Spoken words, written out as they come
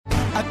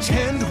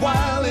Attend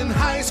while in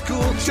high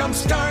school.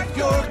 Jumpstart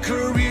your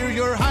career.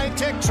 Your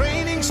high-tech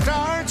training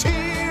starts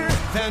here.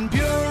 Van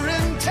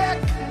Buren Tech.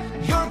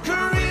 Your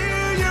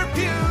career, your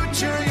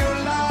future, your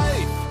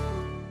life.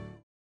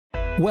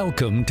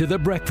 Welcome to the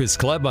Breakfast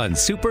Club on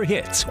Super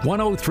Hits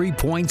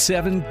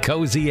 103.7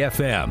 Cozy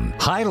FM,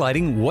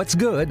 highlighting what's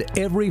good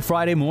every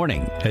Friday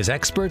morning as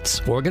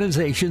experts,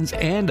 organizations,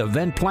 and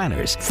event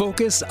planners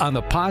focus on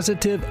the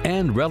positive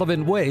and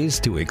relevant ways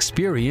to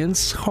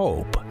experience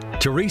hope.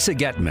 Teresa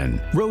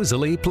Getman,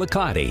 Rosalie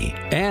Placati,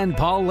 and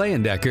Paul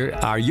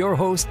Leyendecker are your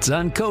hosts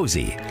on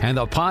Cozy and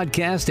the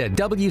podcast at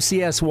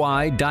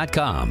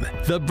WCSY.com.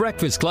 The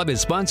Breakfast Club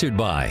is sponsored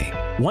by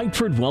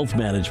Whiteford Wealth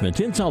Management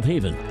in South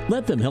Haven.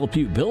 Let them help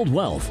you build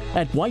wealth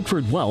at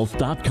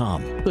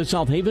whitefordwealth.com. The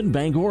South Haven,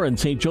 Bangor, and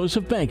St.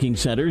 Joseph banking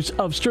centers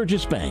of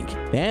Sturgis Bank.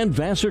 And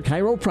Vassar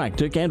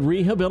Chiropractic and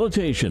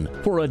Rehabilitation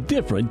for a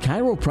different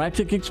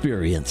chiropractic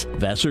experience.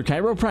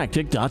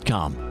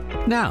 VassarChiropractic.com.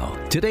 Now,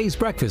 today's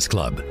Breakfast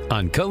Club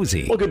on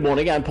Cozy. Well, good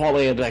morning. I'm Paul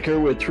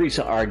Leyendecker with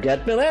Teresa R.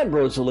 Getman and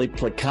Rosalie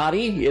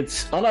Placati.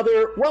 It's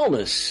another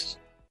wellness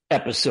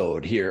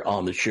episode here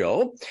on the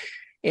show.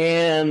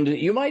 And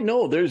you might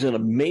know there's an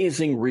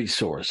amazing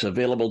resource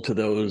available to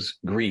those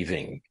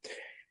grieving.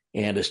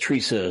 And as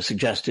Teresa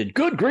suggested,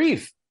 good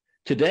grief.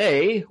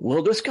 Today,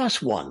 we'll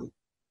discuss one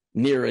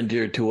near and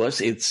dear to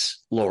us.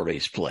 It's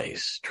Lori's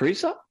Place.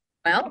 Teresa?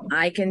 Well,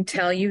 I can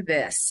tell you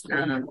this.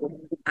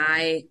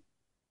 I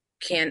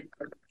can't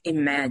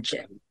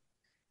imagine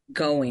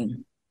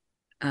going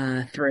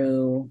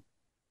through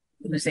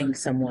losing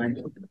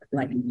someone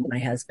like my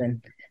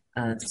husband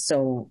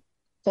so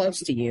close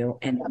to you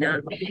and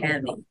not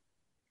having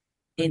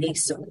any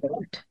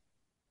support.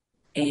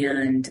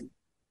 And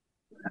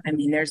I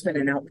mean, there's been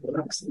an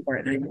outpouring of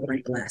support, and I'm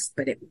very blessed,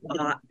 but it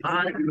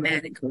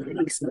automatically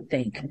makes me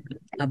think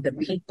of the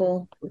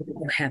people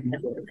who have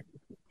known.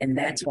 And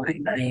that's why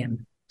I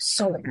am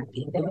so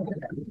happy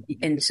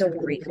and so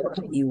grateful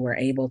that you were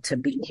able to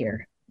be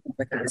here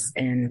with us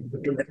and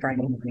do the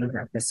Friday Morning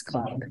Breakfast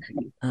Club.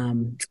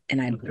 And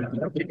I'm going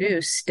to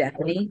introduce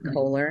Stephanie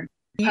Kohler.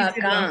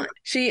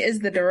 She is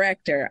the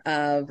director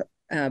of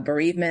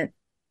bereavement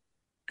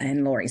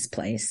in Lori's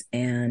Place,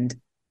 and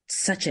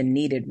such a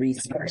needed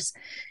resource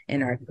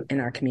in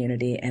our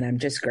community. And I'm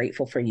just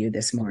grateful for you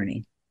this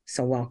morning.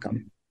 So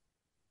welcome.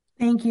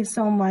 Thank you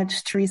so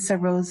much, Teresa,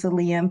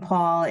 Rosalie, and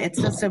Paul. It's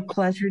just a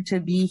pleasure to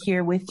be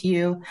here with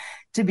you,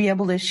 to be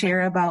able to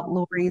share about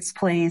Lori's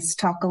Place,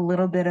 talk a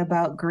little bit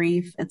about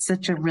grief. It's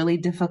such a really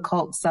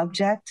difficult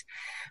subject,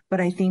 but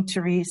I think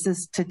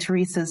to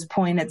Teresa's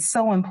point, it's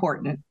so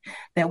important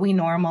that we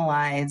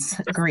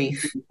normalize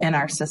grief in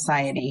our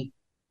society.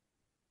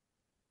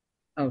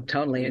 Oh,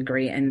 totally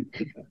agree. And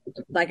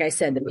like I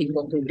said, the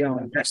people who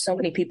don't, there's so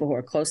many people who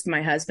are close to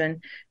my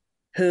husband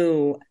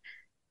who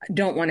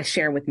don't want to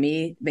share with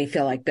me. They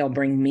feel like they'll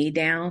bring me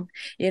down,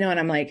 and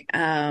I'm like,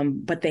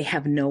 but they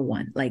have no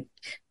one, like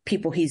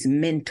people he's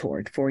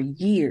mentored for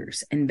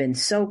years and been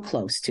so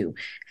close to,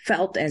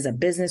 felt as a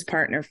business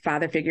partner,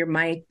 father figure,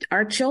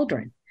 our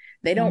children.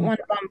 They don't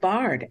want to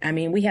bombard. I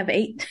mean, we have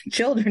 8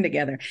 children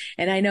together,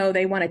 and I know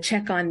they want to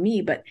check on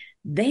me, but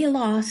they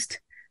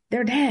lost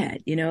their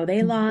dad,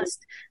 they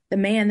lost the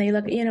man they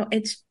look,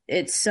 it's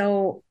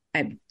so,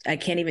 I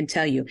can't even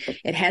tell you.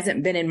 It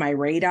hasn't been in my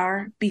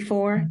radar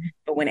before,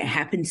 but when it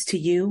happens to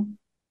you,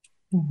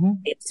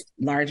 it's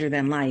larger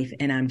than life.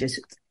 And I'm just,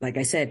 like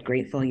I said,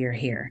 grateful you're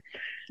here.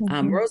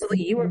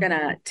 Rosalie, you were going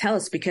to tell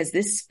us, because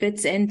this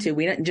fits into,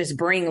 we didn't just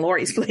bring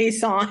Lori's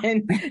Place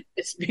on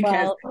just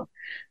because. Well,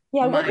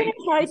 yeah, we're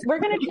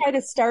going to try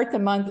to start the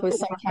month with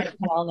some kind of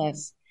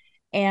wellness.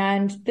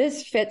 And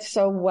this fits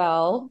so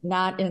well,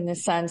 not in the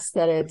sense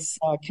that it's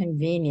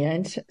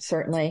convenient,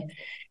 certainly.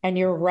 And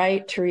you're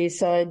right,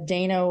 Teresa.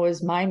 Dana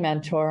was my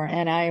mentor,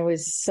 and I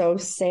was so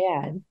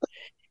sad.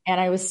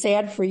 And I was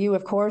sad for you,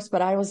 of course,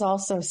 but I was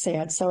also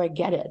sad, so I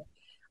get it.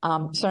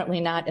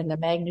 Certainly not in the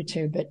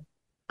magnitude, but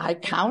I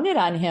counted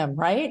on him,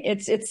 right?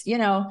 It's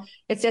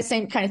the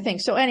same kind of thing.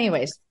 So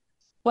anyways,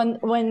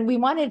 when we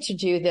wanted to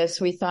do this,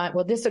 we thought,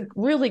 well, this is a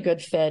really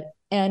good fit.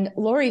 And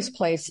Lori's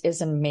Place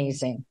is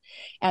amazing.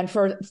 And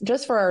for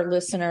our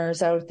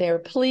listeners out there,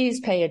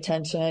 please pay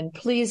attention.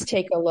 Please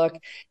take a look.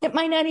 It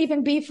might not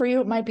even be for you.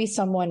 It might be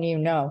someone you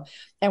know.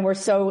 And we're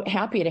so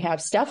happy to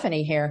have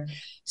Stephanie here.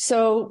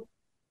 So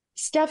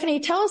Stephanie,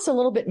 tell us a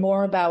little bit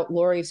more about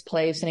Lori's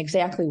Place and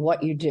exactly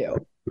what you do.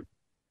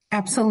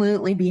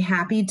 Absolutely, be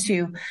happy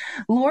to.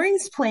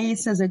 Lori's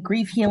Place is a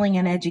grief healing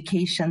and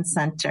education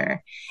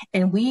center,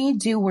 and we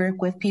do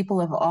work with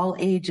people of all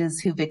ages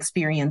who've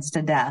experienced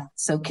a death.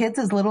 So kids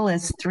as little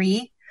as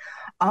 3,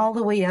 all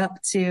the way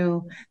up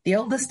to the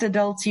oldest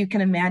adults you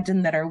can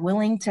imagine that are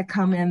willing to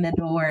come in the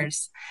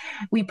doors.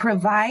 We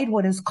provide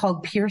what is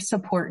called peer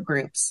support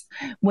groups.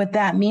 What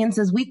that means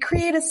is we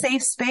create a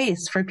safe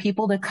space for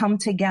people to come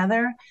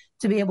together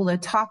to be able to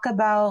talk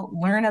about,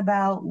 learn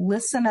about,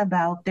 listen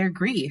about their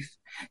grief,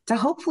 to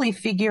hopefully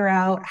figure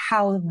out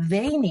how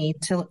they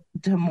need to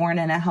to mourn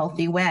in a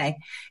healthy way.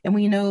 And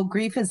we know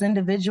grief is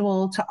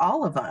individual to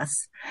all of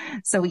us.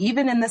 So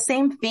even in the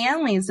same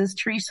families, as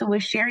Teresa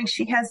was sharing,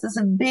 she has this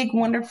big,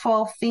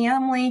 wonderful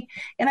family.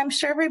 And I'm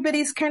sure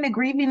everybody's kind of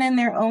grieving in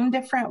their own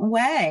different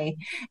way.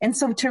 And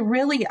so to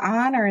really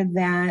honor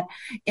that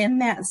in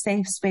that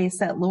safe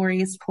space at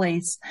Lori's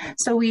Place.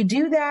 So we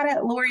do that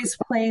at Lori's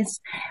Place,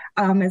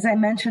 as I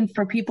mentioned,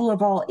 for people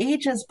of all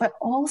ages, but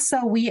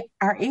also we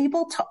are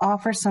able to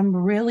offer some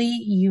really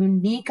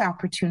unique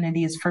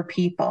opportunities for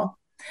people.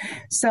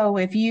 So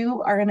if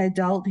you are an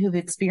adult who've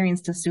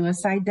experienced a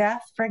suicide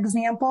death, for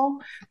example,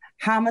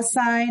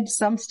 homicide,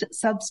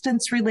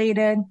 substance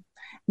related,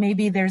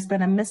 maybe there's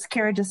been a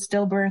miscarriage, a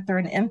stillbirth, or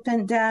an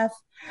infant death,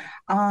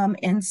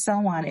 and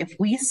so on. If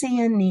we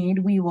see a need,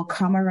 we will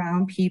come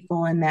around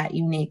people in that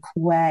unique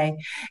way.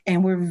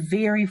 And we're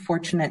very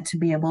fortunate to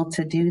be able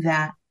to do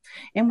that.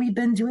 And we've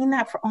been doing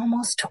that for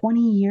almost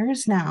 20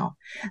 years now.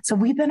 So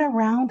we've been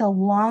around a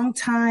long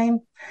time.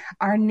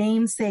 Our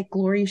namesake,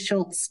 Lori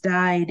Schultz,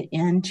 died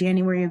in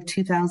January of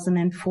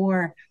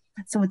 2004.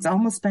 So it's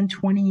almost been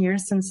 20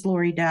 years since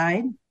Lori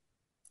died.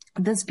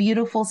 This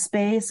beautiful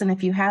space. And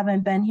if you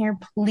haven't been here,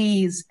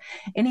 please,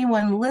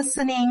 anyone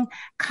listening,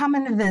 come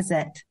and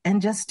visit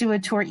and just do a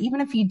tour, even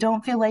if you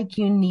don't feel like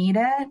you need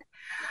it.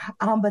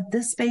 But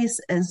this space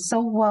is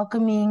so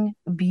welcoming,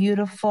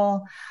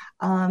 beautiful.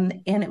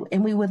 And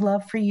we would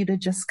love for you to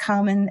just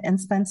come and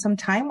spend some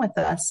time with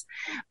us.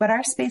 But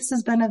our space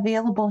has been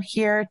available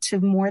here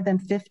to more than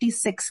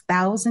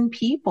 56,000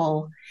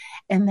 people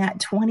in that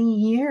 20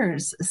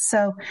 years.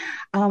 So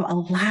a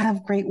lot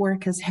of great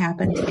work has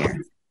happened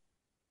here.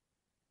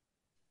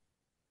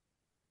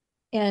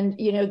 And,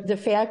 the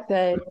fact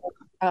that,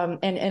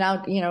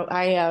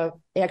 I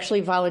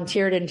actually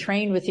volunteered and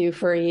trained with you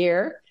for a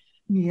year.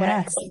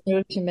 Yes. When I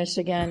moved to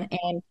Michigan.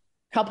 And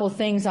a couple of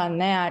things on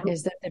that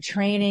is that the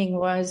training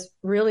was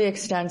really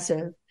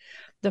extensive.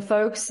 The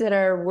folks that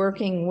are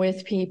working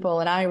with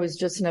people, and I was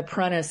just an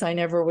apprentice, I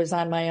never was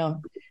on my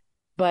own,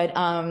 but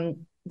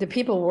the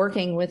people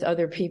working with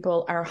other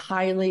people are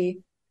highly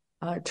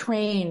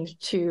trained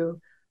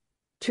to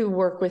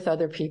work with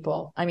other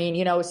people. I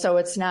mean, so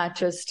it's not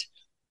just,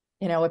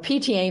 a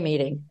PTA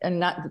meeting, and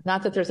not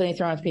that there's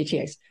anything wrong with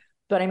PTAs.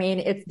 But I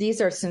mean, these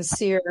are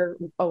sincere,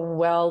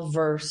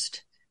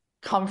 well-versed,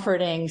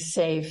 comforting,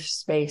 safe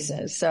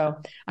spaces.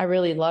 So I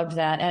really loved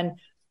that. And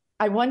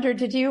I wonder,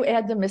 did you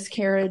add the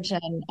miscarriage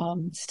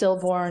and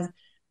stillborn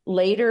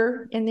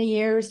later in the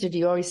years? Did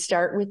you always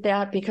start with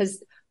that?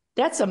 Because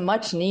that's a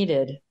much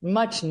needed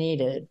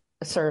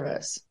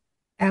service.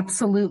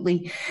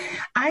 Absolutely.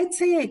 I'd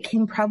say it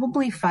came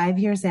probably 5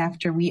 years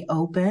after we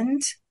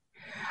opened.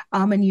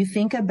 And you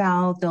think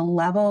about the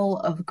level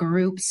of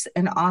groups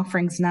and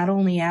offerings, not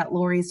only at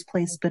Lori's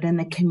Place, but in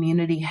the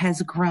community,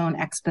 has grown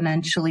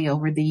exponentially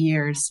over the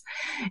years.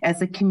 As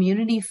the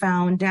community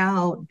found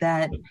out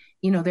that,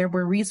 there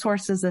were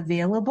resources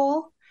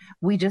available,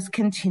 we just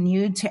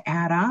continued to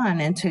add on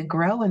and to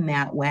grow in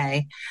that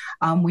way.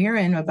 We're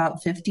in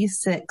about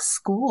 56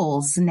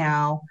 schools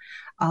now.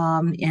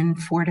 In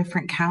 4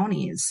 different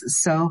counties.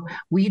 So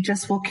we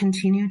just will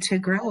continue to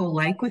grow,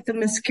 like with the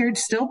miscarriage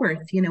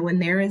stillbirth. When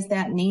there is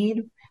that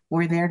need,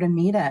 we're there to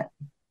meet it.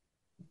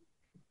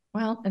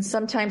 Well, and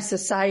sometimes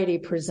society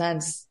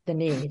presents the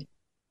need.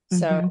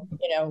 So,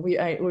 we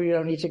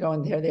don't need to go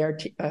in there.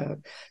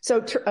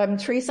 So,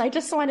 Teresa, I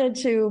just wanted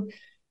to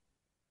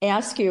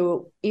ask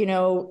you,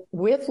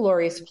 with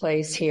Lori's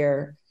Place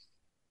here,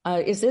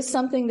 is this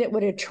something that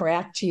would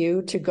attract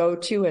you to go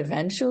to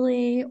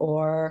eventually,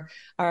 or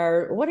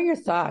what are your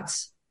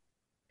thoughts?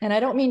 And I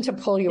don't mean to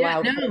pull you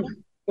out.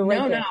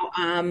 No.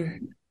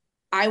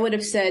 I would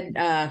have said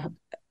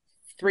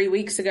 3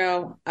 weeks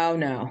ago, oh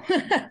no.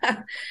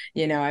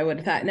 I would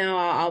have thought, no,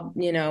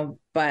 I'll,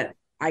 but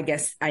I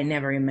guess I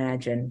never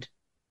imagined,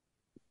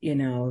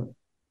 now.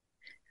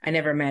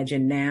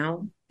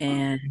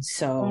 And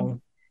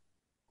so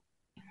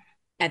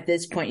at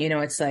this point,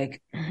 it's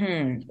like,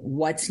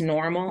 what's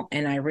normal?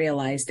 And I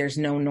realize there's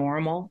no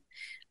normal.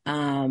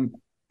 So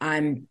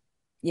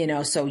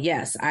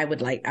yes, I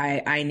would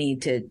I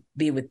need to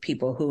be with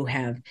people who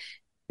have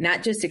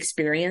not just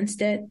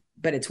experienced it,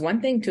 but it's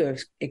one thing to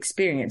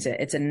experience it.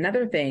 It's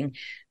another thing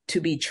to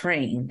be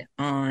trained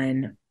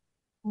on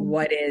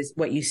what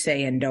you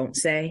say and don't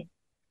say.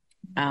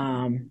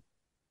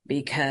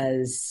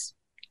 Because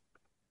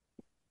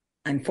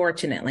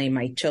unfortunately,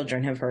 my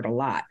children have heard a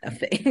lot of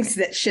things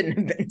that shouldn't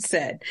have been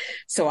said.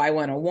 So I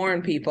want to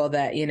warn people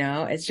that,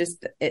 it's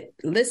just,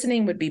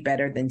 listening would be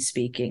better than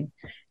speaking,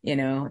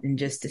 and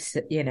just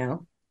to,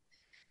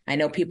 I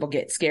know people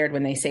get scared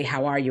when they say,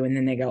 how are you? And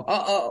then they go,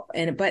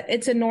 but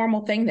it's a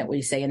normal thing that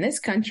we say in this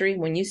country.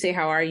 When you say,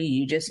 how are you?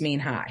 You just mean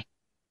hi.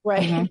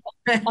 Right.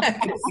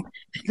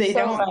 They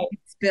don't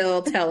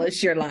still tell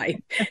us your life.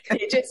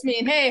 They just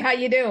mean, hey, how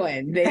you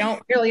doing? They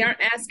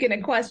aren't asking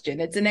a question.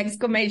 It's an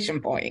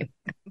exclamation point.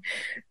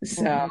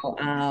 So,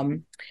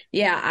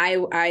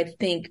 I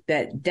think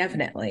that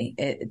definitely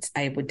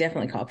I would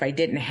definitely call. If I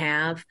didn't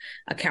have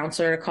a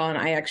counselor to call, and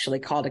I actually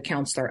called a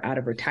counselor out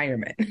of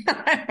retirement.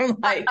 I'm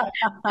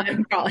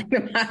calling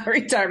them out of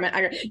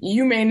retirement.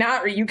 You may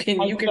not, or you can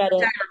retire,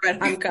 but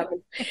I'm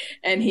coming.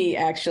 And he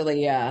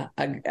actually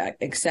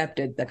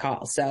accepted the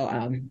call.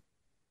 So,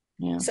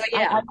 yeah. So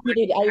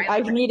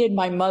I've needed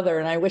my mother,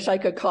 and I wish I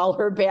could call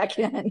her back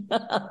in.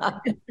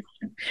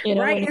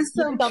 Right, it's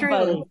so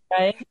true.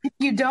 Right? If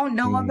you don't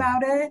know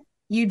about it,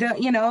 you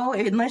don't.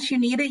 Unless you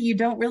need it, you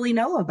don't really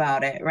know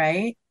about it,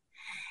 right?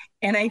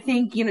 And I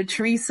think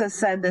Teresa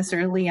said this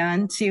early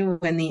on too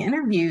in the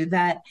interview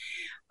that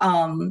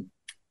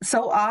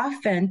so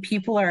often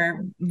people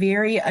are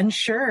very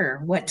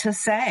unsure what to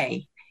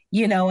say.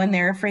 And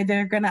they're afraid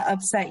they're going to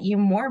upset you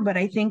more. But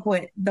I think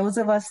what those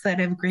of us that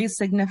have grieved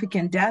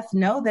significant death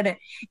know that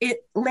it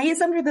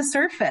lays under the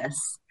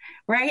surface,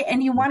 right?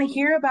 And you want to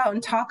hear about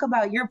and talk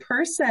about your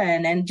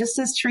person. And just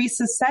as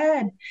Teresa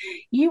said,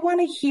 you want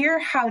to hear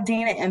how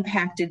Dana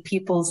impacted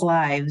people's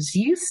lives.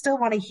 You still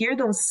want to hear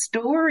those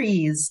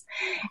stories.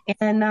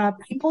 And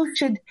people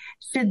should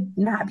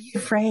not be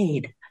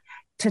afraid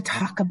to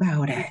talk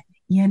about it.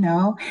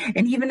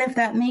 And even if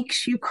that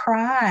makes you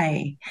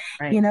cry,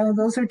 right.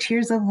 Those are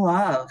tears of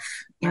love.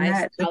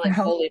 I call it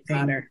holy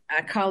water.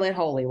 I call it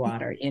holy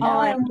water. Oh,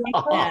 I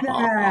love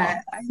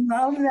that. I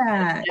love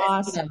that.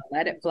 Awesome.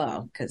 Let it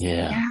flow. Because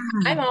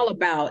I'm all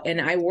about, and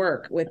I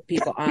work with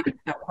people on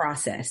a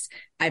process.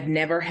 I've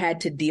never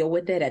had to deal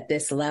with it at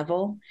this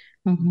level,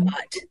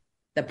 but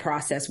the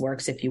process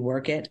works if you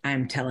work it.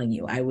 I'm telling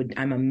you,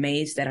 I'm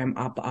amazed that I'm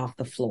up off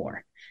the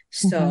floor.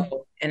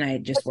 So, and I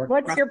just work.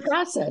 What's your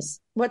process?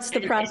 What's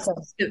the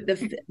process?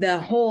 The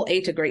whole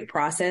A to Great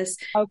process.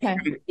 Okay.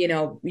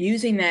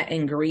 Using that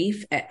in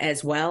grief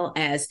as well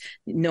as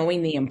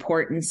knowing the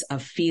importance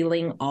of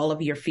feeling all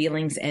of your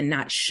feelings and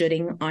not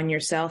shoulding on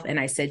yourself. And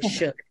I said,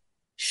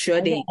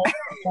 shoulding,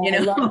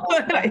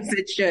 I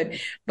said should,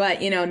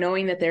 but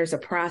knowing that there's a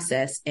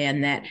process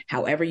and that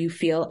however you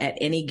feel at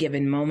any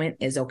given moment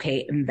is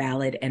okay and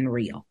valid and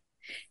real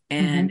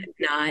and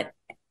not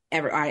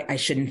ever, I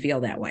shouldn't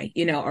feel that way,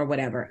 or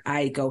whatever.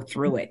 I go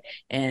through it.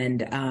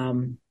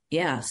 And,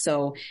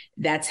 so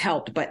that's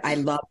helped, but I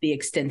love the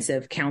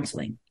extensive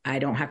counseling. I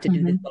don't have to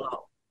do this alone.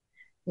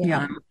 Yeah.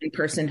 I'm a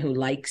person who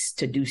likes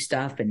to do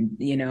stuff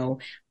and,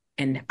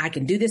 and I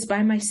can do this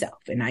by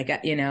myself. And I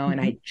got,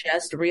 and I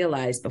just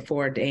realized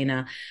before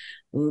Dana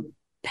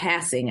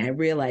passing, I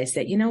realized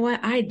that,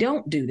 I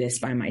don't do this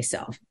by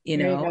myself,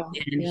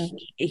 and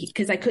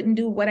because I couldn't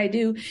do what I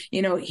do,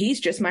 he's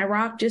just my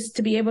rock just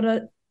to be able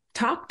to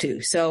talk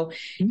to. So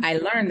I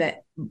learned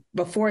that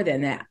before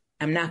then that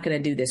I'm not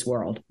going to do this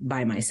world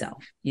by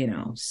myself,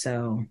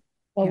 so.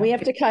 Well, we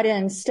have to cut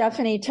in.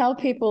 Stephanie, tell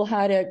people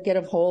how to get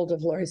a hold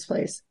of Lori's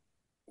Place.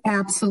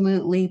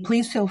 Absolutely.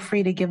 Please feel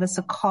free to give us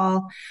a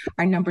call.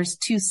 Our number is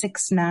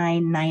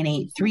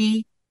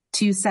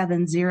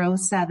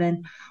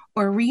 269-983-2707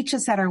 or reach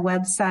us at our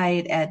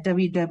website at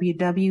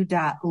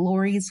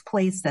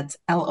www.loriesplace, that's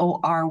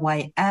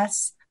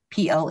LORYSPLACE,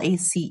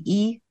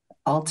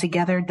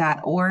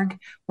 altogether.org.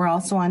 We're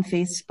also on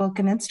Facebook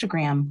and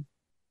Instagram.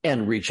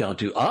 And reach out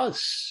to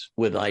us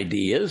with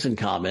ideas and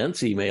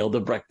comments. Email The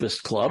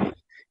Breakfast Club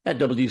at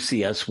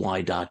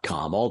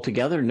WCSY.com.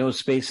 Altogether, no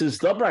spaces,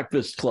 The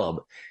Breakfast Club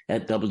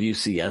at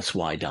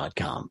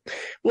WCSY.com.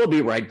 We'll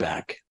be right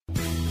back.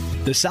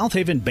 The South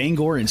Haven,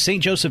 Bangor, and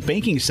St. Joseph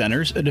Banking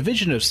Centers, a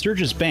division of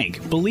Sturgis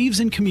Bank, believes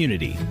in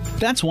community.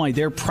 That's why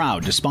they're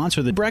proud to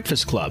sponsor The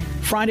Breakfast Club,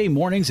 Friday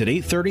mornings at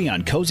 8:30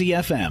 on Cozy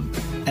FM.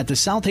 At the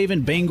South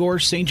Haven, Bangor,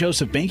 St.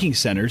 Joseph Banking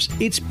Centers,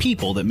 it's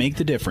people that make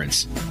the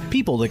difference.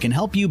 People that can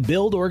help you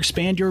build or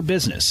expand your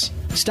business.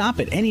 Stop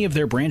at any of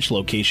their branch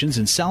locations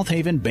in South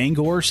Haven,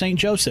 Bangor, or St.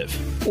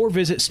 Joseph, or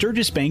visit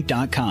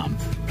SturgisBank.com.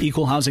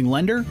 Equal housing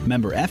lender,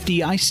 member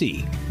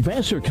FDIC.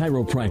 Vassar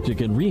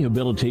Chiropractic and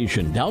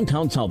Rehabilitation,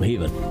 downtown South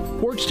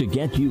Haven, works to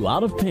get you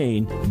out of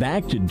pain,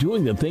 back to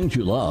doing the things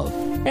you love,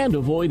 and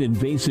avoid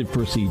invasive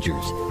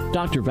procedures.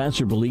 Dr.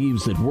 Vassar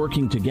believes that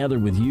working together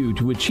with you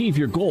to achieve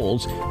your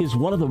goals is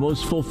one of the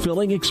most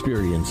fulfilling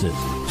experiences.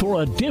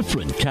 For a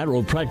different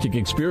chiropractic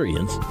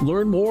experience,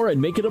 learn more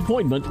and make an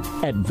appointment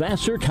at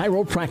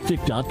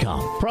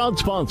VassarChiropractic.com. Proud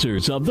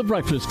sponsors of The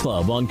Breakfast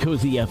Club on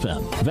Cozy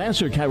FM.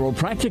 Vassar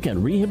Chiropractic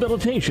and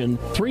Rehabilitation,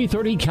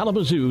 330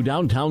 Kalamazoo,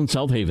 downtown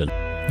South Haven.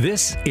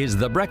 This is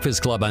The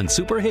Breakfast Club on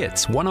Super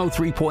Hits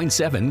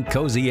 103.7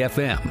 Cozy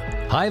FM,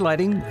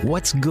 highlighting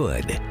what's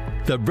good.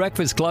 The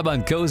Breakfast Club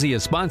on Cozy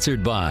is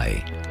sponsored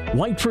by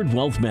Whiteford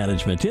Wealth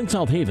Management in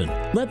South Haven.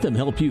 Let them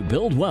help you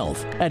build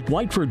wealth at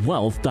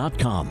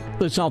whitefordwealth.com.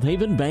 The South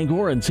Haven,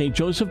 Bangor, and St.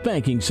 Joseph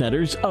Banking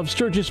Centers of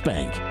Sturgis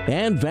Bank.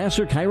 And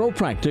Vassar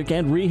Chiropractic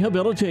and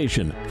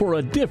Rehabilitation for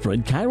a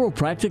different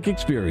chiropractic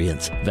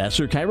experience.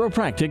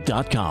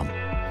 VassarChiropractic.com.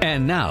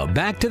 And now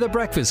back to The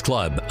Breakfast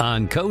Club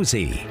on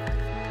Cozy.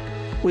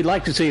 We'd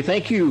like to say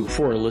thank you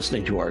for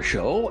listening to our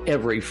show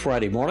every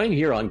Friday morning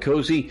here on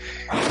Cozy.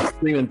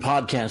 Stream and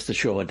podcast the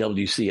show at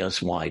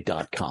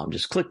WCSY.com.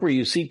 Just click where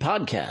you see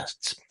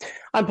podcasts.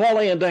 I'm Paul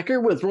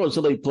Andecker with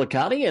Rosalie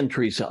Plicati and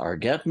Teresa R.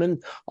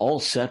 Getman,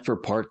 all set for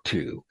part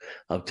 2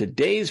 of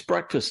today's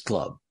Breakfast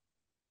Club.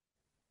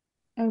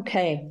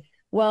 Okay.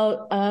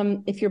 Well,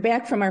 if you're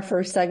back from our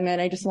first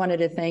segment, I just wanted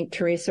to thank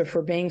Teresa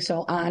for being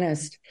so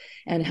honest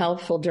and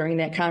helpful during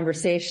that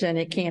conversation.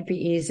 It can't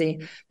be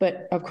easy,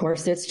 but of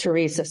course it's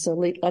Teresa. So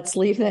let's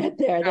leave that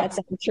there. That's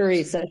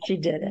Teresa. She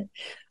did it.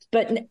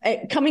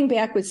 But coming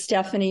back with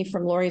Stephanie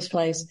from Lori's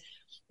Place,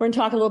 we're going to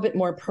talk a little bit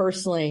more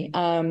personally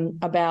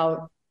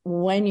about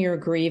when you're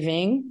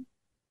grieving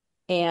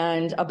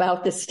and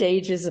about the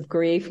stages of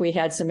grief. We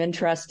had some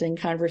interesting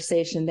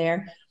conversation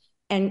there,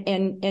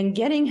 and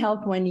getting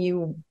help when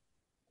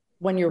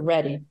you're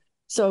ready.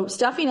 So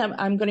Stephanie,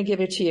 I'm going to give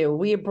it to you.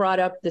 We brought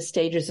up the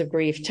stages of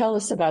grief. Tell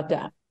us about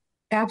that.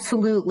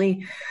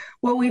 Absolutely.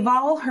 Well, we've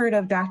all heard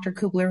of Dr.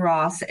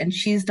 Kubler-Ross, and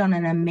she's done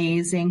an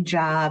amazing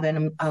job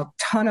and a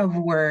ton of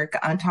work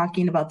on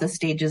talking about the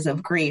stages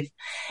of grief.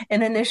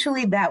 And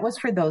initially that was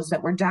for those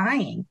that were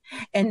dying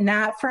and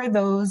not for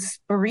those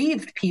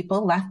bereaved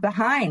people left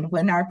behind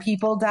when our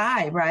people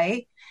die,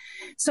 right?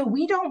 So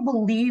we don't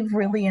believe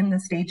really in the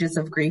stages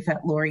of grief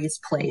at Lori's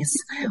Place.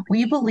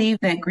 We believe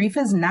that grief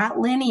is not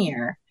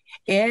linear.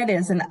 It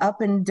is an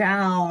up and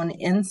down,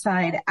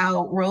 inside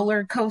out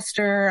roller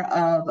coaster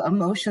of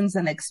emotions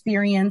and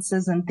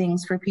experiences and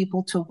things for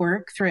people to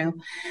work through.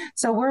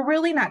 So we're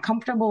really not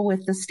comfortable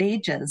with the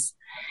stages.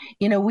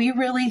 You know, we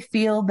really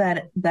feel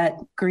that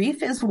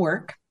grief is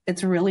work.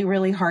 It's really,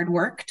 really hard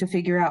work to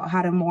figure out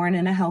how to mourn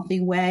in a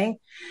healthy way.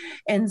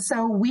 And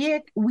so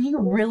we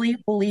really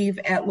believe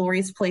at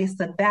Lori's Place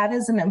that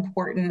is an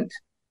important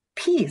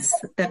piece,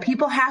 that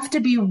people have to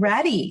be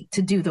ready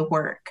to do the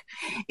work.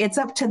 It's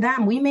up to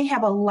them. We may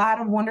have a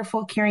lot of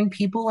wonderful, caring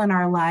people in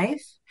our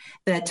life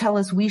that tell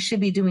us we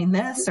should be doing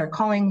this, or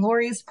calling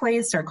Lori's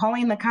Place, or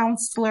calling the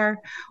counselor,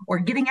 or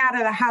getting out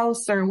of the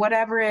house, or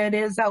whatever it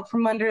is, out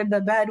from under the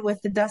bed with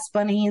the dust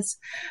bunnies.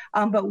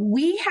 But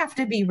we have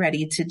to be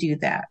ready to do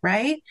that,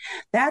 right?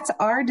 That's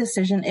our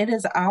decision. It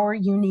is our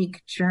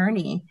unique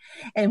journey.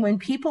 And when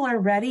people are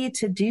ready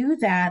to do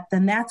that,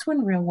 then that's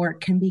when real work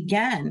can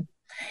begin.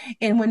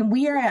 And when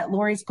we are at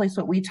Lori's Place,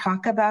 what we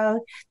talk about,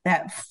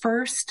 that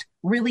first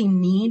really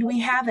need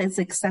we have is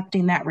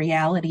accepting that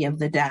reality of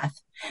the death.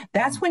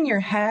 That's when your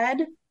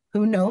head,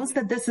 who knows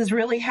that this is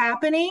really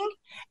happening,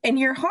 and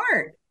your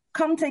heart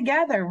come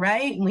together,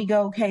 right? And we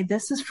go, okay,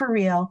 this is for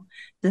real.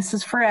 This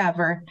is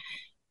forever.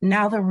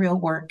 Now the real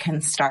work can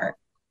start.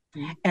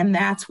 And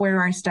that's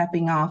where our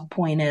stepping off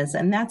point is.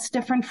 And that's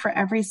different for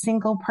every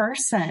single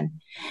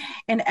person.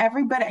 And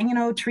everybody, you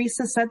know,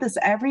 Teresa said this,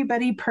 every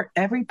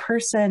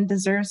person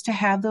deserves to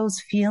have those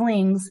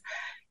feelings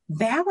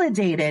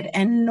validated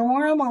and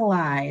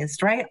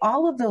normalized, right?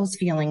 All of those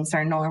feelings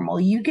are normal.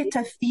 You get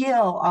to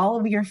feel all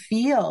of your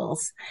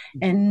feels,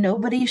 and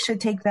nobody should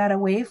take that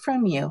away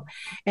from you.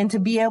 And to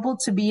be able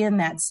to be in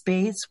that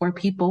space where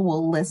people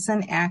will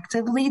listen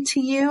actively to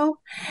you,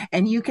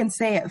 and you can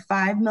say it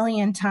 5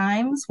 million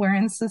times, where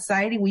in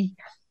society, we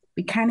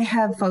kind of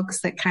have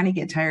folks that kind of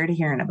get tired of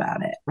hearing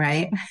about it,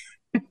 right?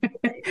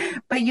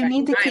 But you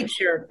need to keep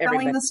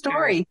telling the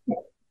story.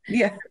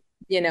 Yeah.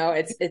 You know,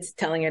 it's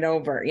telling it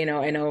over, you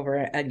know, and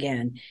over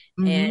again.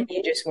 Mm-hmm. And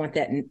you just want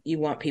that, you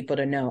want people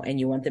to know,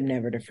 and you want them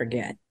never to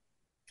forget.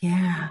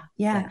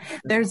 Yeah.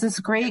 There's this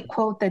great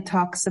quote that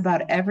talks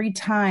about every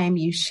time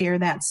you share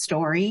that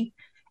story,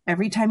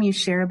 every time you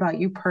share about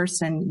your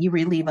person, you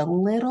relieve a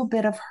little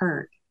bit of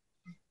hurt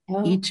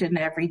each and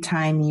every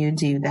time you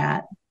do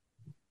that.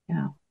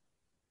 Yeah.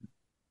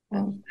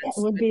 Well, that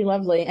would be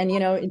lovely. And, you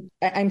know,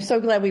 I'm so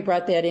glad we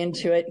brought that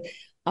into it,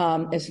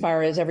 as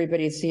far as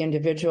everybody's the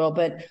individual.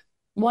 But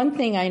one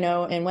thing I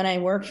know, and when I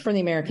worked for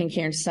the American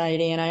Cancer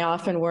Society, and I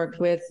often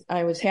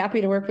I was happy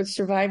to work with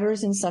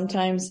survivors, and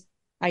sometimes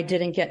I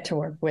didn't get to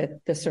work with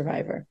the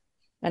survivor,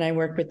 and I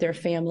worked with their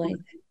family.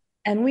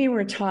 And we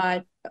were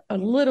taught a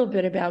little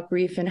bit about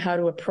grief and how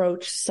to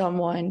approach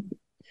someone.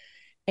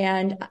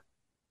 And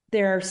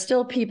there are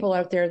still people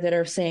out there that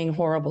are saying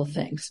horrible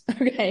things.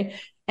 Okay.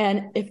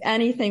 And if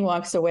anything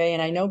walks away,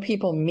 and I know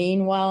people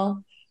mean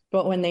well,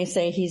 but when they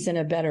say he's in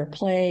a better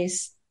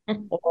place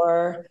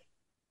or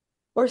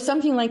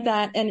something like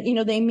that, and, you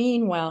know, they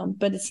mean well,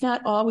 but it's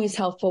not always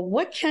helpful.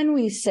 What can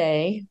we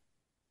say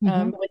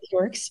with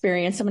your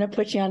experience? I'm going to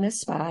put you on the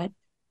spot.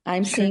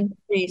 I'm seeing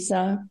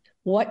Teresa.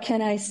 What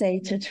can I say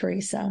to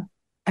Teresa?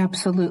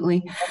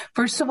 Absolutely.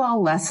 First of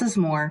all, less is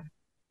more.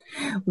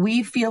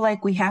 We feel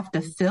like we have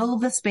to fill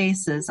the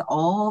spaces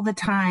all the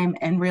time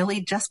and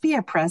really just be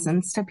a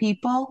presence to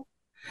people.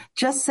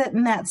 Just sit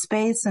in that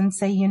space and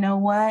say, you know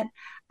what?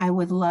 I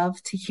would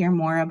love to hear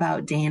more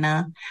about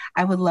Dana.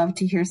 I would love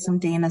to hear some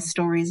Dana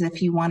stories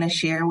if you want to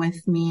share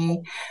with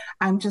me.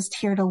 I'm just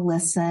here to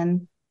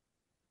listen.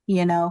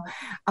 You know,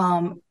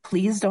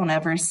 please don't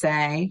ever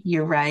say,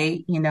 you're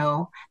right, you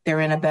know, they're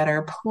in a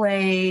better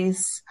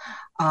place.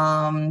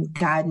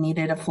 God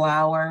needed a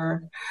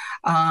flower.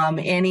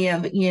 any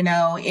of,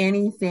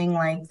 anything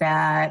like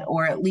that,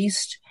 or at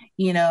least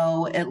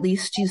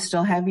you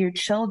still have your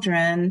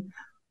children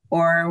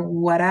or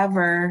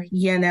whatever,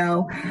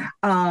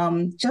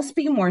 just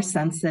be more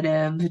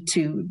sensitive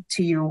to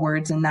your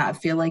words and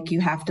not feel like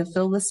you have to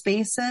fill the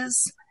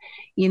spaces,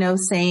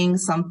 saying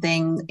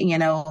something,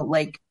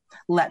 like,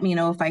 let me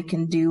know if I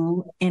can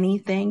do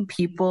anything.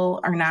 People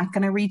are not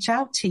going to reach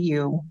out to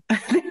you.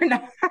 They're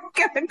not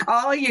going to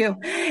call you.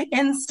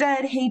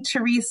 Instead, hey,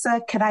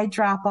 Teresa, could I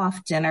drop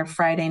off dinner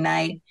Friday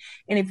night?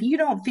 And if you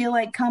don't feel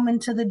like coming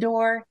to the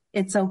door,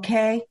 it's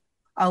okay.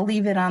 I'll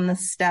leave it on the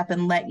step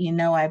and let you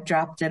know I've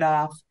dropped it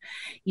off.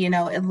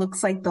 It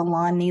looks like the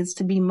lawn needs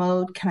to be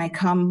mowed. Can I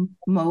come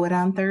mow it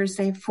on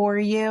Thursday for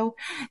you?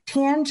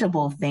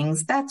 Tangible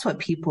things. That's what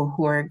people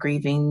who are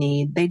grieving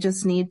need. They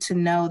just need to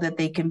know that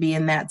they can be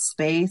in that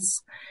space.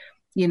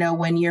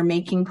 When you're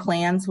making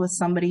plans with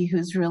somebody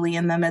who's really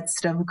in the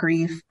midst of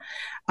grief,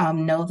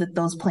 know that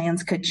those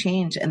plans could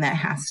change and that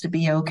has to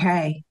be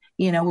okay.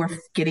 We're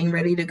getting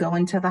ready to go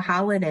into the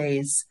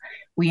holidays.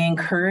 We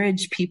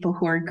encourage people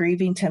who are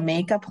grieving to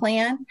make a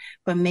plan,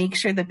 but make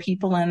sure the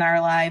people in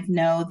our life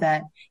know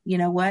that,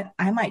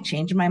 I might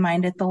change my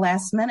mind at the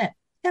last minute,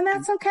 and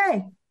that's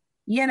okay,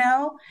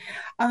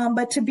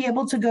 but to be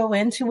able to go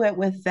into it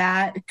with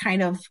that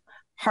kind of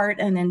heart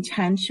and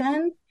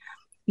intention,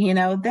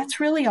 that's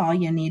really all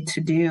you need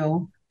to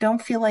do.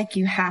 Don't feel like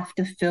you have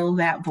to fill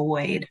that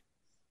void.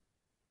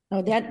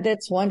 Oh,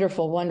 that's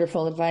wonderful,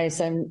 wonderful advice.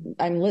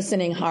 I'm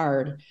listening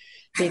hard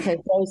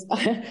because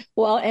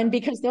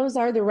because those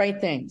are the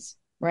right things,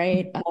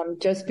 right?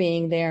 Just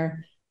being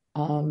there,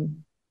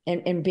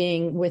 and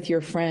being with your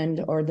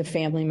friend or the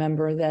family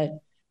member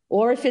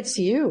or if it's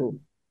you,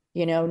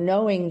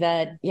 knowing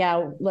that,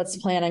 let's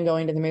plan on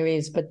going to the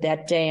movies, but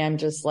that day I'm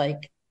just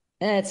like,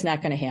 it's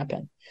not going to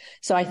happen.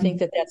 So I think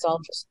that's all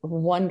just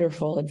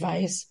wonderful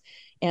advice.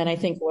 And I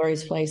think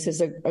Lori's Place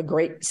is a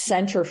great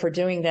center for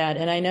doing that.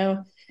 And I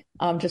know,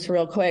 just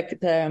real quick,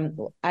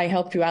 I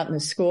helped you out in the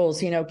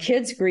schools.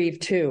 Kids grieve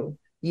too.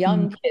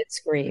 Young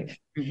kids grieve.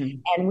 Mm-hmm.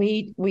 And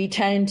we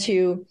tend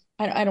to,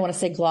 I don't want to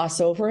say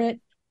gloss over it,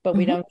 but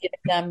we don't give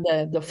them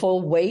the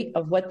full weight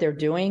of what they're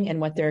doing and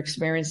what they're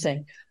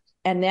experiencing.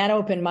 And that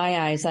opened my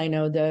eyes. I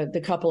know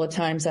the couple of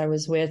times I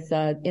was with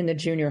in the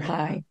junior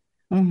high.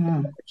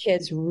 Mm-hmm.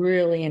 Kids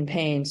really in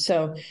pain.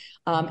 So,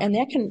 and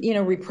that can,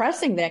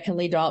 repressing that can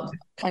lead to all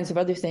kinds of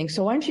other things.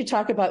 So why don't you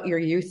talk about your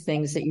youth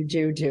things that you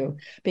do?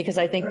 Because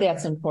I think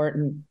that's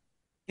important.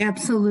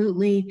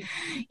 Absolutely.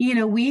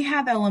 We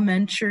have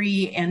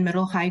elementary and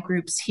middle high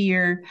groups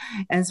here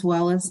as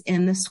well as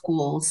in the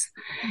schools.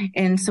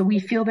 And so we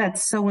feel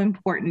that's so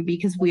important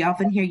because we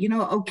often hear,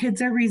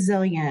 kids are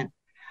resilient.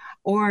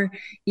 Or,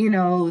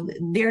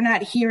 they're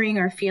not hearing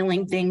or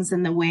feeling things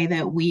in the way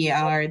that we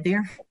are.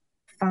 They're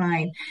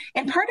fine.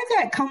 And part of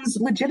that comes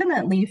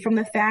legitimately from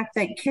the fact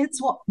that kids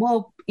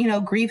will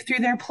grieve through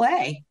their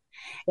play.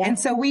 Yeah. And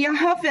so we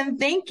often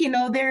think,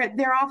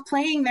 they're off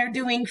playing, they're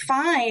doing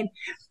fine.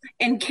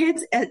 And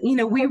kids,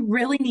 we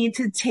really need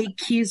to take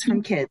cues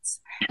from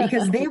kids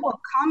because they will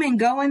come and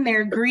go in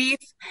their grief.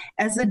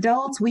 As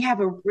adults, we have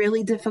a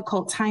really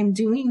difficult time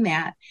doing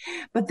that,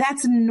 but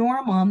that's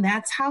normal. And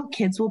that's how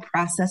kids will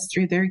process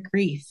through their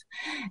grief.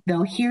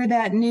 They'll hear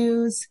that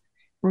news,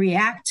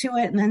 react to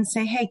it, and then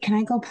say, hey, can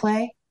I go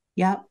play?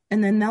 Yep.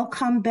 And then they'll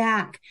come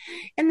back.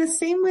 And the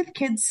same with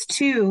kids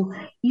too.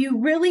 You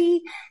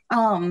really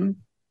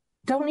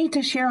don't need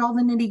to share all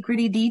the nitty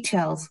gritty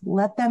details.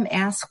 Let them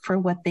ask for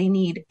what they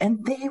need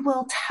and they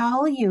will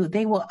tell you.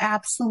 They will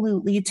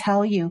absolutely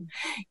tell you.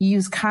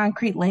 Use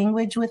concrete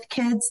language with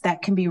kids.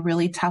 That can be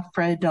really tough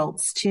for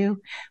adults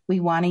too. We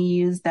want to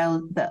use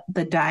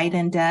the died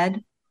and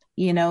dead.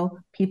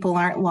 People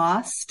aren't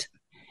lost.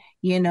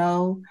 They're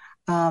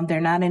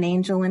not an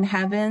angel in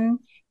heaven.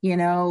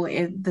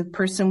 If the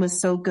person was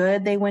so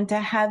good, they went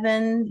to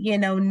heaven,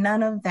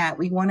 none of that.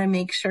 We want to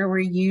make sure we're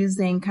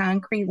using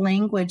concrete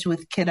language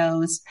with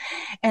kiddos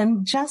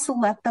and just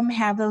let them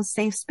have those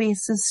safe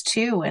spaces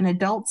too. And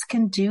adults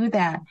can do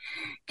that.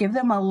 Give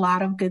them a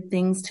lot of good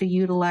things to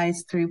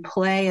utilize through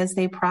play as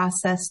they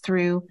process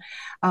through,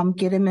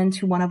 get them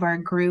into one of our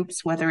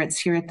groups, whether it's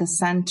here at the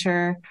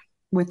center,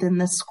 within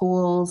the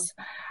schools,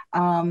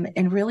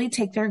 and really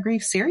take their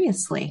grief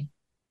seriously.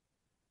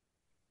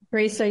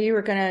 Teresa, you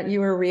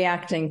were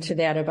reacting to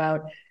that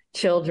about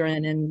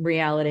children and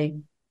reality.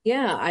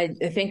 Yeah, I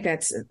think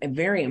that's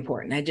very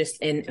important.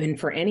 And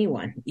for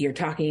anyone, you're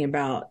talking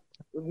about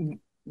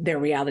their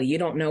reality. You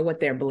don't know what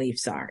their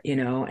beliefs are,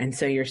 and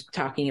so you're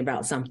talking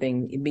about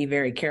something, be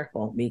very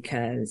careful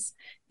because,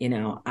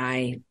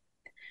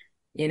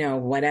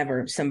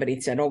 whatever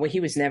somebody said, oh, well,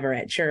 he was never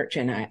at church.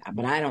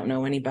 But I don't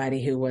know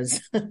anybody who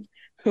was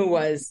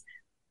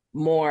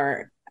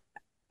more,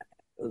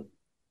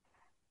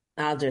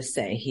 I'll just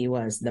say he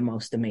was the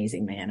most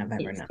amazing man I've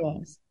ever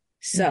known.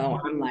 So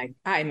I'm like,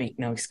 I make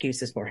no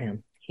excuses for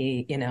him.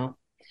 He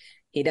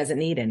doesn't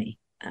need any.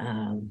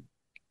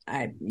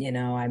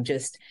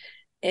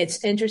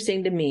 It's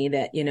interesting to me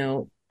that,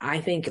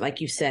 I think, like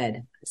you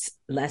said,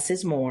 less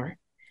is more.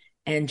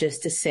 and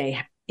just to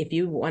say, if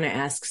you want to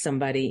ask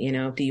somebody,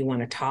 do you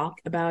want to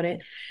talk about it?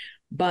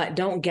 But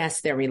don't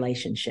guess their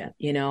relationship.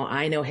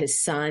 I know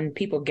his son,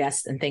 people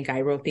guess and think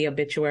I wrote the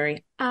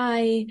obituary.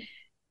 I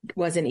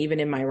wasn't even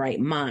in my right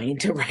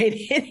mind to write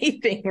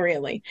anything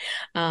really.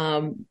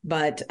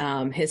 But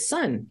his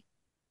son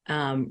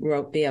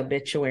wrote the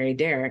obituary,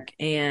 Derek,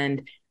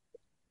 and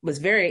was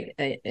very,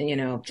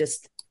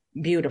 just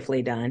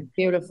beautifully done.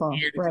 Beautiful.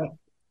 Right.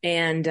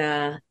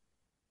 And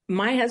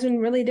my husband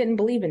really didn't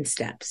believe in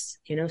steps,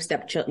 he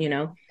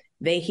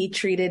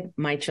treated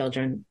my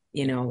children,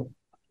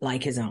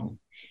 like his own.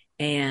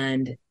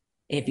 And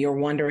if you're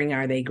wondering,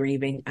 are they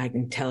grieving? I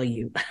can tell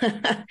you,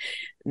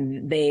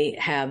 they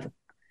have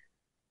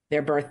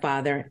their birth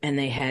father and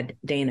they had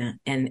Dana,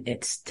 and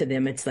to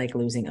them, it's like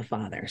losing a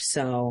father.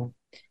 So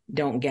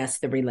don't guess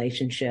the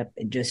relationship.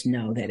 Just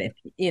know that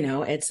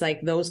it's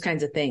like those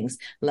kinds of things.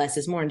 Less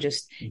is more, and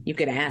just, you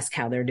could ask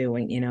how they're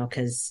doing,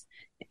 because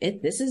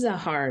this is a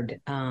hard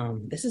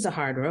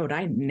road.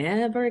 I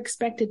never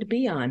expected to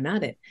be on,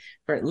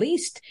 for at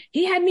least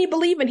he had me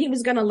believing he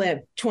was going to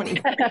live 20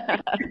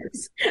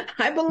 years.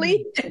 I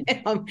believed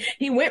him.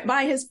 He went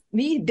by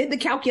he did the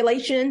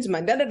calculations,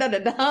 So,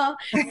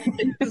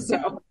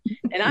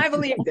 and I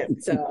believed him.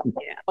 So,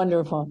 yeah.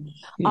 Wonderful.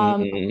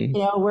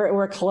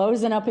 We're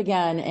closing up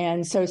again.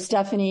 And so,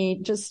 Stephanie,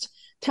 just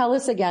tell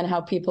us again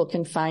how people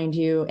can find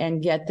you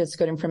and get this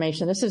good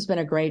information. This has been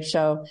a great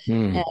show.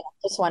 And I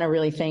just want to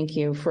really thank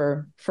you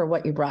for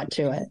what you brought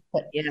to it.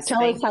 But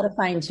tell us how to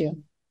find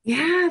you.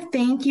 Yeah,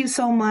 thank you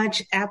so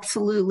much.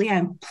 Absolutely.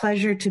 I'm a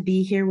pleasure to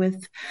be here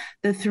with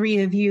the three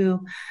of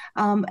you.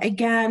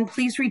 Again,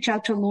 please reach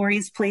out to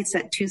Lori's Place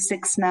at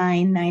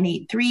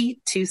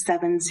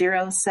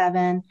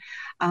 269-983-2707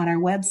 on our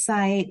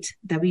website,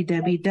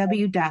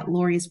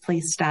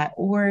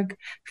 www.lori'splace.org,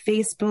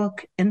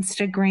 Facebook,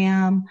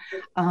 Instagram.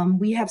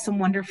 We have some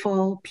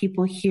wonderful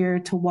people here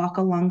to walk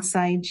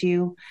alongside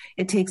you.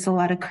 It takes a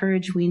lot of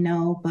courage, we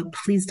know, but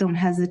please don't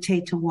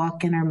hesitate to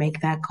walk in or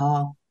make that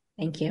call.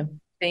 Thank you.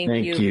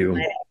 Thank you.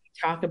 Let's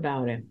talk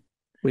about it.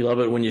 We love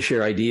it when you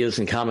share ideas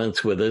and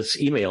comments with us.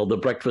 Email The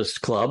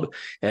Breakfast Club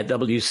at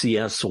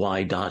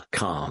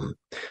WCSY.com.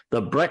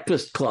 The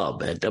Breakfast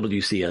Club at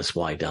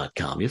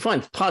WCSY.com. You'll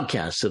find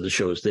podcasts of the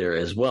shows there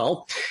as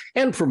well.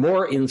 And for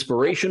more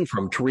inspiration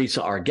from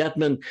Teresa R.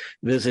 Getman,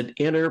 visit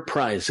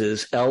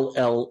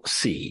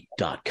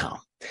enterprisesllc.com.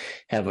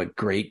 Have a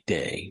great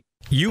day.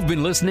 You've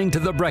been listening to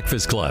The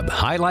Breakfast Club,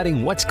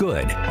 highlighting what's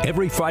good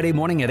every Friday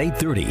morning at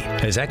 8:30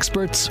 as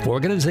experts,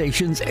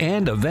 organizations,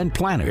 and event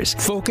planners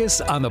focus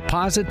on the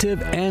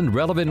positive and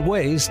relevant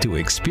ways to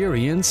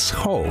experience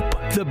hope.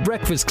 The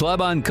Breakfast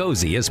Club on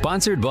Cozy is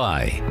sponsored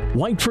by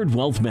Whiteford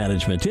Wealth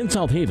Management in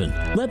South Haven.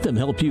 Let them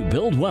help you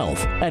build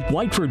wealth at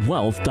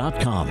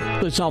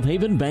whitefordwealth.com. The South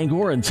Haven,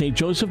 Bangor, and St.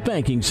 Joseph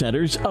Banking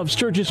Centers of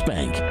Sturgis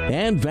Bank.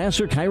 And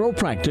Vassar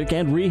Chiropractic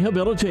and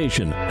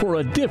Rehabilitation for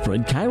a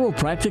different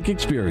chiropractic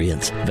experience.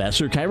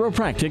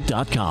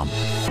 VassarChiropractic.com.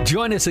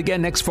 Join us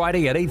again next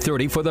Friday at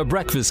 8:30 for The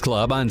Breakfast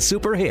Club on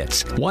Super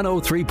Hits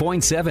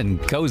 103.7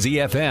 Cozy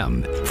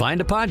FM.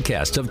 Find a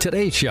podcast of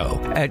today's show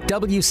at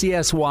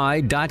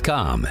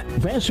WCSY.com.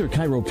 Vassar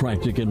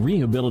Chiropractic and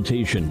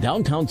Rehabilitation,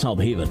 downtown South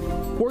Haven,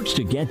 works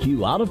to get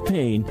you out of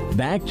pain,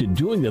 back to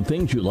doing the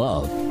things you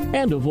love,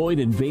 and avoid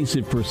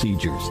invasive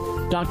procedures.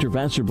 Dr.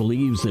 Vassar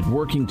believes that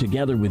working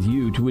together with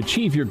you to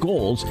achieve your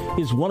goals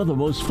is one of the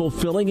most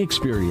fulfilling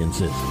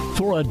experiences.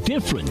 For a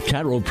different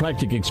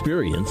chiropractic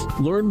experience,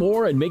 learn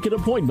more and make an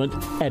appointment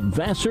at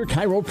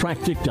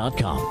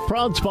VassarChiropractic.com.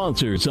 Proud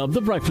sponsors of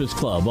The Breakfast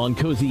Club on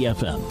Cozy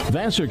FM.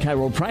 Vassar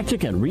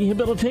Chiropractic and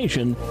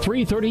Rehabilitation,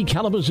 330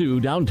 Kalamazoo,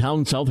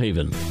 downtown South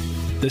Haven.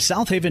 The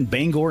South Haven,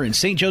 Bangor, and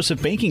St.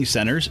 Joseph Banking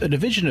Centers, a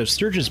division of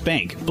Sturgis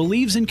Bank,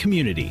 believes in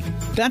community.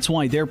 That's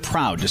why they're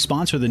proud to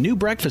sponsor the new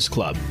Breakfast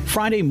Club,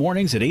 Friday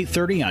mornings at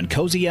 8:30 on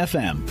Cozy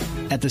FM.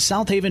 At the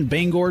South Haven,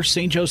 Bangor,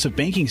 St. Joseph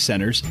Banking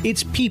Centers,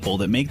 it's people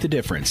that make the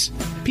difference.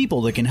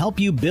 People that can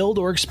help you build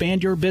or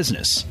expand your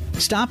business.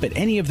 Stop at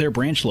any of their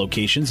branch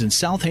locations in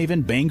South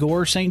Haven, Bangor,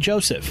 or St.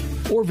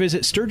 Joseph, or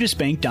visit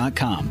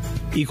SturgisBank.com.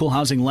 Equal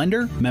housing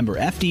lender, member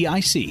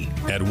FDIC.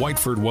 At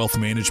Whiteford Wealth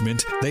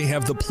Management, they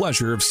have the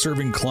pleasure of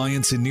serving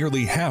clients in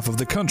nearly half of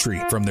the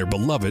country from their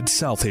beloved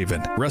South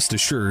Haven. Rest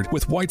assured,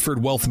 with Whiteford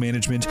Wealth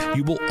Management,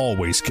 you will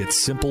always get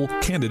simple,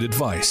 candid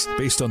advice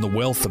based on the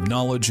wealth of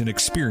knowledge and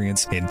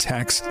experience in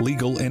tax,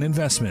 legal, and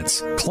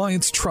investments.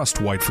 Clients trust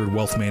Whiteford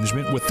Wealth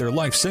Management with their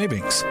life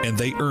savings, and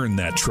they earn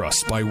that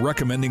trust by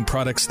recommending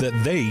products that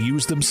they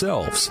use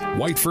themselves.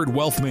 Whiteford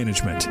Wealth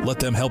Management. Let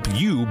them help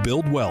you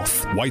build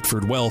wealth.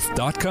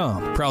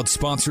 WhitefordWealth.com. Proud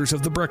sponsors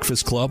of The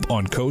Breakfast Club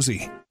on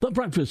Cozy. The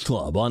Breakfast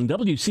Club on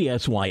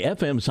WCSY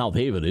FM South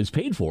Haven is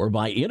paid for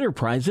by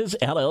Enterprises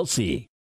LLC.